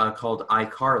 called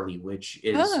iCarly, which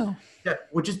is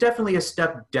definitely a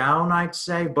step down, I'd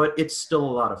say, but it's still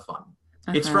a lot of fun.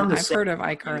 It's from the I've heard of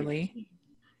iCarly.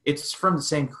 It's from the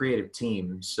same creative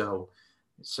team, so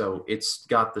it's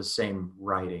got the same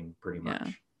writing pretty much.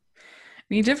 Yeah.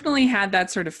 You definitely had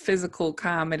that sort of physical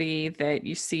comedy that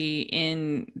you see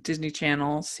in Disney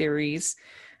Channel series,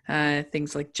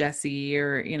 things like Jessie,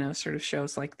 or sort of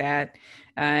shows like that,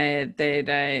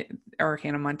 or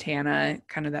Hannah Montana,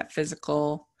 kind of that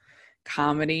physical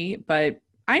comedy. But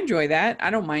I enjoy that. I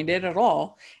don't mind it at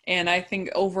all, and I think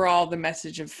overall the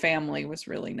message of family was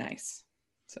really nice.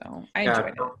 So I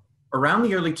enjoyed it. Around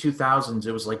the early 2000s,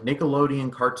 it was like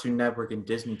Nickelodeon, Cartoon Network, and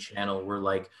Disney Channel were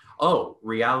like, oh,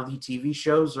 reality TV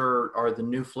shows are the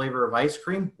new flavor of ice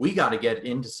cream. We got to get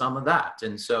into some of that.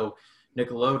 And so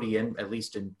Nickelodeon, at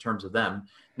least in terms of them,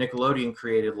 Nickelodeon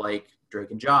created like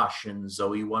Drake and Josh and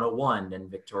Zoe 101 and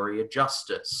Victoria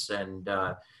Justice and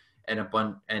I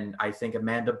think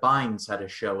Amanda Bynes had a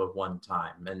show at one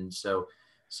time. And so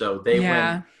they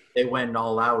went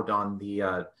all out on the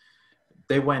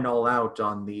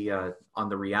on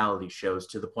the reality shows,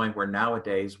 to the point where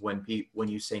nowadays when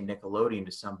you say Nickelodeon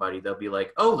to somebody, they'll be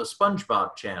like, oh, the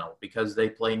SpongeBob channel, because they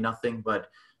play nothing but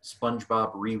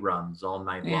SpongeBob reruns all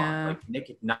night long. Like Nick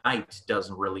at Night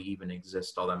doesn't really even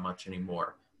exist all that much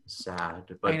anymore.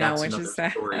 Sad, but that's another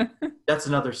story. That's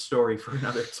another story for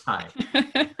another time.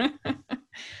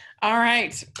 All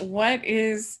right, what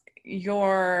is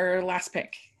your last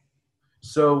pick?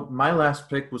 So my last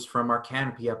pick was from our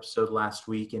Canopy episode last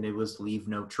week, and it was Leave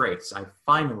No Trace. I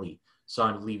finally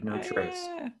saw Leave No Trace,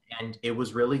 and it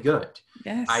was really good.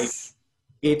 Yes.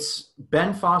 It's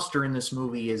Ben Foster in this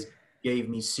movie gave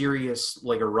me serious,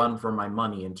 like, a run for my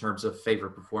money in terms of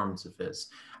favorite performance of his.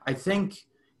 I think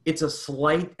it's a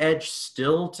slight edge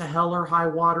still to Hell or High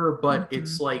Water, but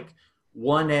it's like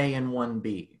 1A and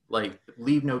 1B. Like,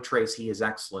 Leave No Trace, he is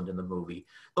excellent in the movie.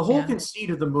 The whole conceit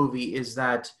of the movie is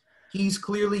that he's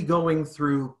clearly going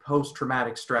through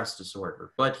post-traumatic stress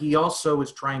disorder, but he also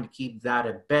is trying to keep that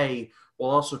at bay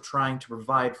while also trying to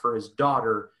provide for his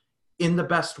daughter in the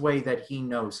best way that he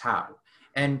knows how.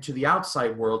 And to the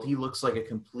outside world, he looks like a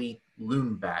complete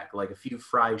loon bag, like a few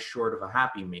fries short of a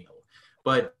Happy Meal.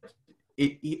 But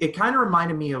it kind of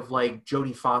reminded me of like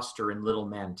Jodie Foster in Little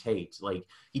Man Tate. Like,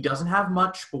 he doesn't have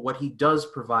much, but what he does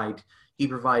provide, he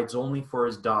provides only for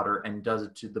his daughter and does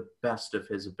it to the best of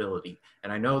his ability.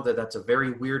 And I know that that's a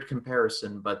very weird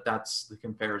comparison, but that's the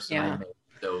comparison I made.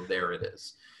 So there it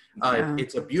is.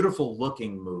 It's a beautiful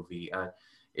looking movie. I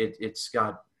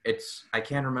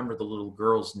can't remember the little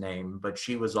girl's name, but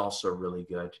she was also really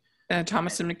good.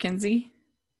 Thomasin McKenzie.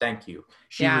 Thank you.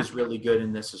 She was really good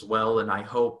in this as well. And I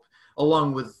hope,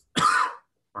 along with,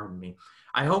 pardon me,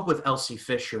 I hope with Elsie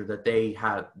Fisher that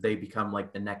they become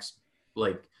like the next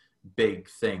like big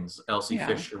things. Elsie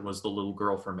Fisher was the little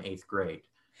girl from 8th grade.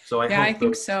 So I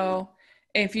think so.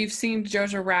 If you've seen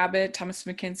Jojo Rabbit, Thomas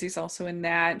McKenzie's also in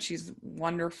that. She's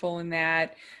wonderful in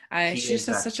that. She just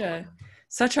has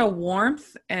such a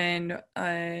warmth and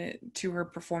to her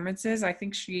performances. I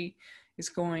think she is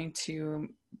going to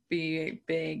be a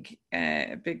big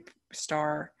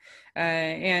star.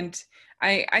 And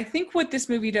I think what this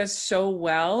movie does so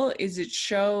well is it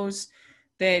shows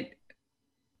that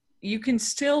you can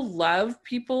still love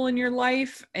people in your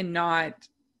life and not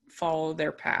follow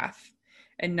their path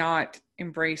and not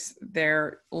embrace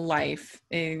their life.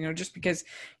 And, just because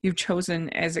you've chosen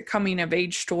as a coming of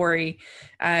age story,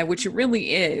 which it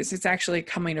really is, it's actually a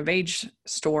coming of age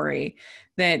story,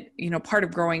 that, part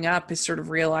of growing up is sort of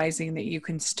realizing that you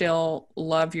can still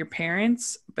love your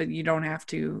parents, but you don't have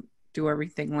to do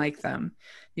everything like them.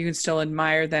 You can still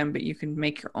admire them, but you can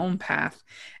make your own path.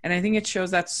 And I think it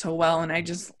shows that so well. And I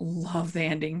just love the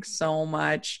ending so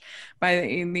much.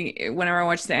 Whenever I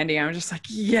watch the ending, I'm just like,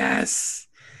 yes,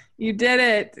 you did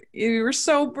it. You were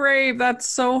so brave. That's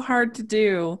so hard to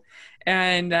do.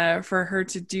 And for her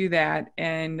to do that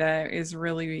and is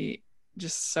really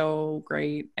just so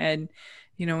great. And,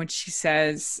 when she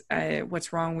says,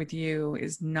 what's wrong with you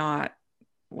is not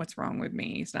what's wrong with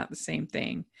me. It's not the same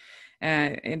thing.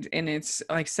 And it's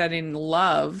like said in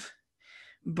love,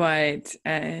 but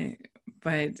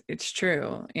it's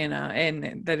true,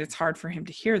 and that it's hard for him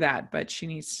to hear that, but she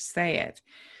needs to say it.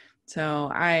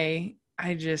 So I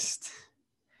love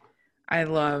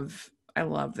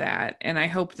that. And I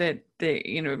hope that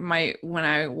when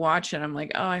I watch it, I'm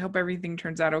like, oh, I hope everything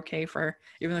turns out okay for her.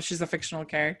 Even though she's a fictional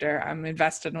character, I'm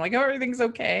invested. I'm like, oh, everything's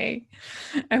okay.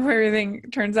 I hope everything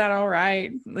turns out all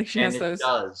right. Like she has those. It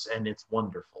does, and it's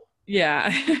wonderful.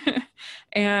 Yeah.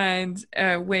 And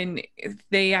when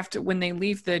they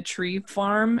leave the tree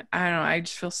farm, I don't know, I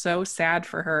just feel so sad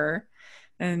for her.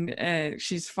 And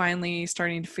she's finally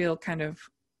starting to feel kind of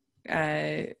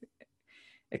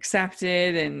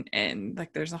accepted and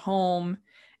like there's a home,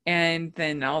 and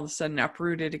then all of a sudden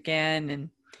uprooted again.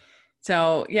 And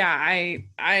so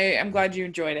I'm glad you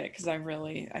enjoyed it, because I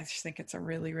just think it's a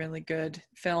really, really good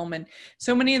film. And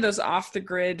so many of those off the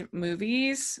grid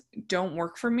movies don't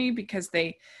work for me because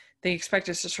they expect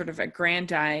us to sort of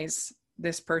aggrandize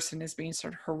this person as being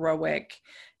sort of heroic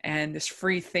and this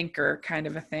free thinker kind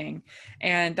of a thing.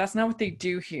 And that's not what they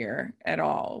do here at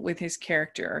all with his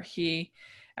character. He's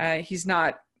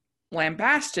not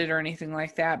lambasted or anything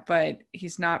like that, but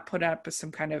he's not put up as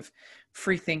some kind of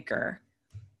free thinker,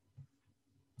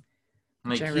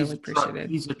 which I really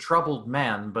appreciated. He's a troubled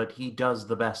man, but he does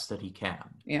the best that he can.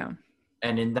 Yeah.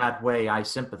 And in that way, I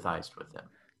sympathized with him.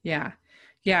 Yeah.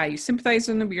 Yeah, you sympathize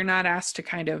with him, but you're not asked to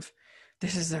kind of,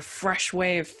 this is a fresh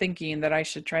way of thinking that I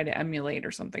should try to emulate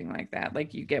or something like that,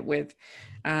 like you get with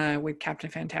Captain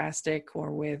Fantastic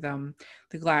or with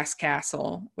the Glass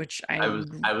Castle, which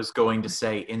I was going to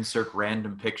say insert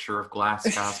random picture of Glass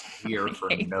Castle here for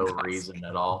no reason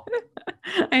at all.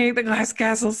 I hate the Glass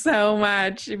Castle so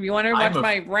much. If you want to watch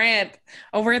my rant,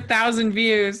 over 1,000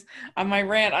 views on my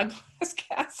rant on Glass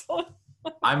Castle.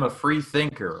 I'm a free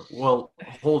thinker. Well,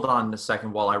 hold on a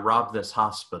second while I rob this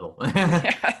hospital.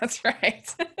 Yeah, that's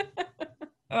right.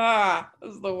 This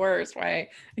is the worst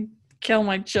way. I kill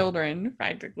my children,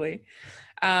 practically.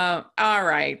 All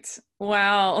right.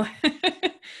 Well,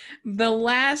 the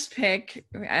last pick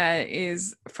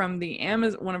is from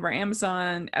one of our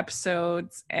Amazon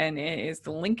episodes, and it is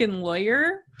The Lincoln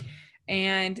Lawyer.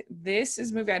 And this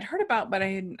is a movie I'd heard about, but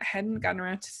I hadn't gotten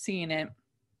around to seeing it.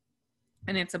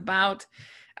 And it's about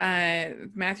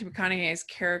Matthew McConaughey's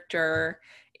character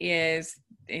is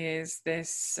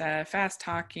this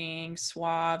fast-talking,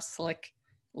 suave, slick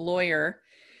lawyer,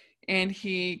 and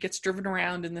he gets driven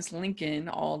around in this Lincoln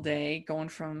all day, going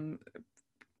from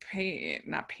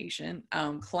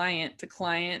client to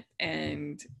client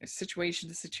and situation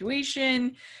to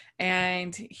situation,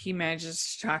 and he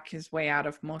manages to talk his way out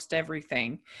of most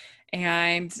everything.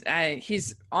 And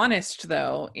he's honest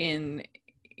though.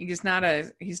 He's not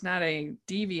a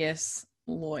devious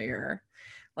lawyer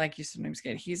like you sometimes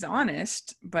get. He's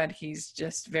honest, but he's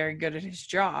just very good at his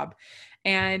job.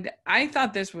 And I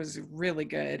thought this was really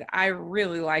good. I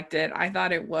really liked it. I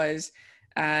thought it was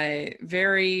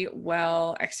very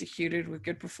well executed with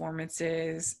good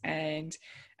performances, and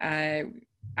I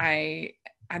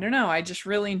don't know. I just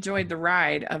really enjoyed the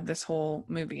ride of this whole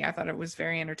movie. I thought it was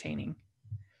very entertaining.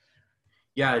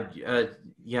 Yeah.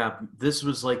 This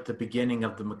was like the beginning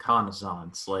of the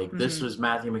McConaissance. Like this Mm-hmm. was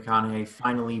Matthew McConaughey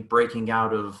finally breaking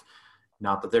out of,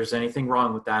 not that there's anything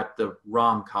wrong with that, the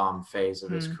rom-com phase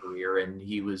of his Mm-hmm. career. And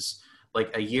he was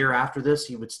like, a year after this,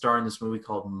 he would star in this movie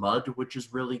called Mud, which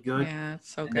is really good. Yeah,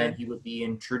 it's so And then good. he would be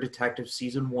in True Detective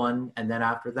season 1, and then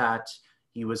after that,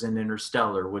 he was in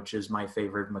Interstellar, which is my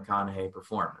favorite McConaughey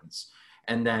performance.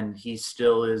 And then he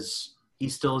still is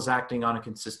acting on a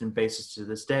consistent basis to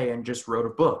this day, and just wrote a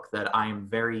book that I am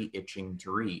very itching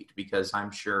to read, because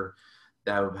I'm sure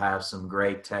that would have some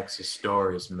great Texas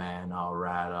stories, man. All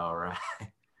right, all right.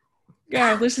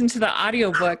 Yeah, I listened to the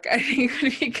audiobook. I think it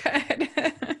would be good.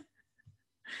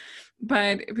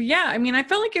 But yeah, I mean, I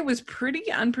felt like it was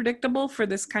pretty unpredictable for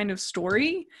this kind of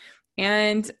story,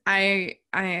 and I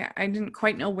didn't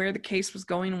quite know where the case was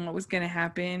going and what was going to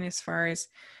happen as far as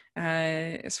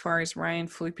Ryan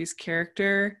Phillippe's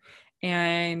character.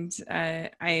 And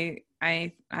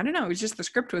I don't know, it was just, the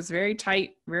script was very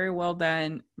tight, very well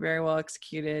done, very well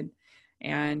executed,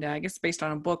 and I guess based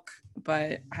on a book,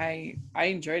 but I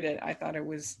enjoyed it. I thought it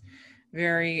was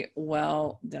very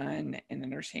well done and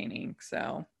entertaining.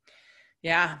 So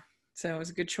yeah, so it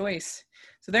was a good choice.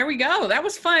 So there we go. That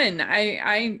was fun.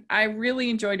 I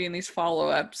really enjoyed doing these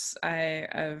follow-ups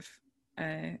of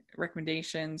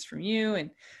recommendations from you, and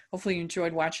hopefully you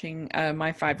enjoyed watching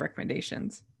my 5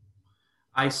 recommendations.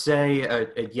 I say,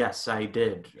 yes, I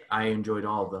did. I enjoyed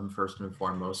all of them, first and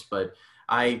foremost, but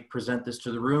I present this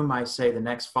to the room. I say the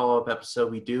next follow-up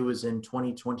episode we do is in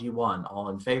 2021. All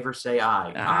in favor, say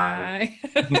aye. Aye.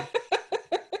 I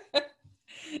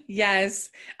Yes,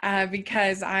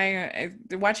 because I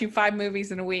watching 5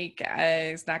 movies in a week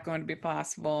is not going to be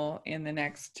possible in the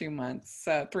next 2 months,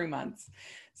 3 months.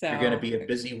 You're going to So be a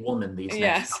busy woman these next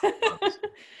yes, couple months.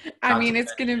 I Not mean, to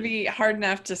it's going to mention, be hard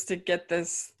enough just to get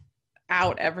this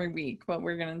out every week, but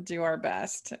we're going to do our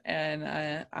best,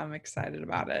 and I'm excited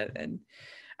about it.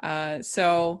 And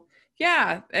so,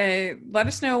 yeah, let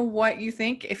us know what you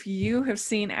think. If you have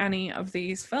seen any of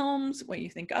these films, what you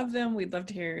think of them. We'd love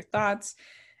to hear your thoughts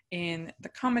in the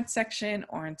comment section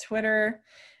or on Twitter.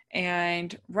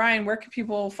 And Ryan, where can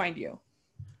people find you?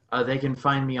 they can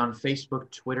find me on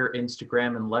Facebook, Twitter,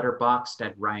 Instagram, and Letterboxd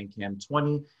at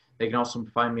RyanCam20. They can also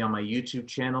find me on my YouTube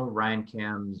channel, Ryan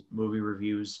Cam's Movie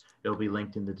Reviews. It'll be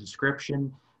linked in the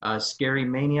description. Scary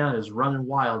Mania is running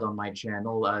wild on my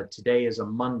channel. Today is a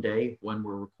Monday when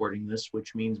we're recording this,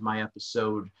 which means my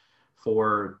episode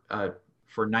for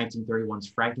 1931's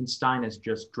Frankenstein has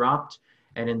just dropped.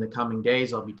 And in the coming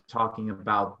days, I'll be talking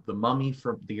about The Mummy,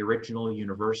 from the original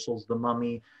Universal's The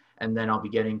Mummy. And then I'll be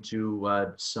getting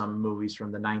to some movies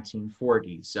from the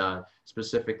 1940s,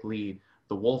 specifically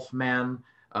The Wolfman,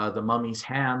 The Mummy's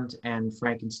Hand, and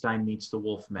Frankenstein Meets the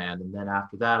Wolfman. And then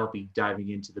after that, I'll be diving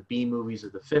into the B movies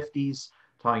of the 50s,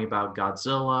 talking about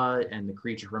Godzilla and The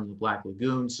Creature from the Black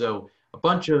Lagoon. So a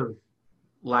bunch of,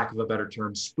 lack of a better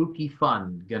term, spooky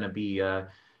fun gonna be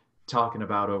talking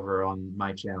about over on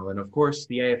my channel. And of course,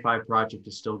 the AFI project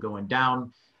is still going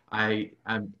down. I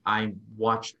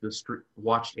watched a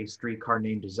Streetcar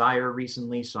Named Desire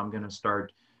recently, so I'm going to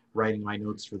start writing my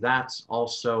notes for that.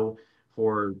 Also,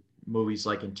 for movies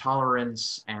like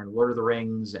Intolerance and Lord of the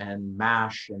Rings and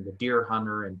MASH and The Deer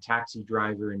Hunter and Taxi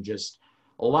Driver, and just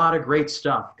a lot of great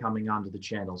stuff coming onto the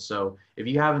channel. So if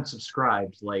you haven't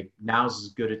subscribed, like, now's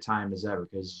as good a time as ever,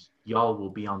 because y'all will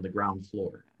be on the ground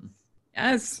floor.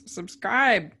 Yes,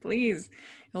 subscribe, please.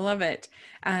 You'll love it.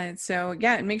 So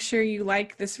yeah, and make sure you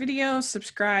like this video,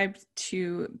 subscribe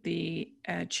to the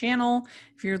channel.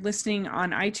 If you're listening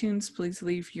on iTunes, please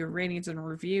leave your ratings and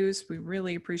reviews. We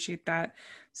really appreciate that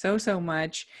so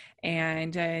much.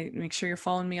 And make sure you're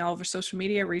following me all over social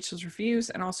media, Rachel's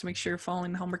Reviews, and also make sure you're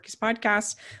following the Hallmarkies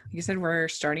podcast. Like I said, we're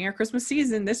starting our Christmas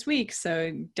season this week,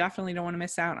 so definitely don't want to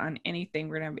miss out on anything.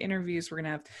 We're gonna have interviews. We're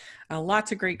gonna have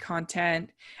lots of great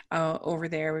content over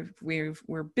there.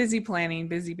 We're busy planning,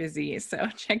 busy. So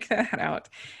check that out.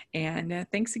 And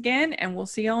thanks again, and we'll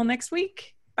see y'all next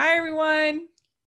week. Bye, everyone.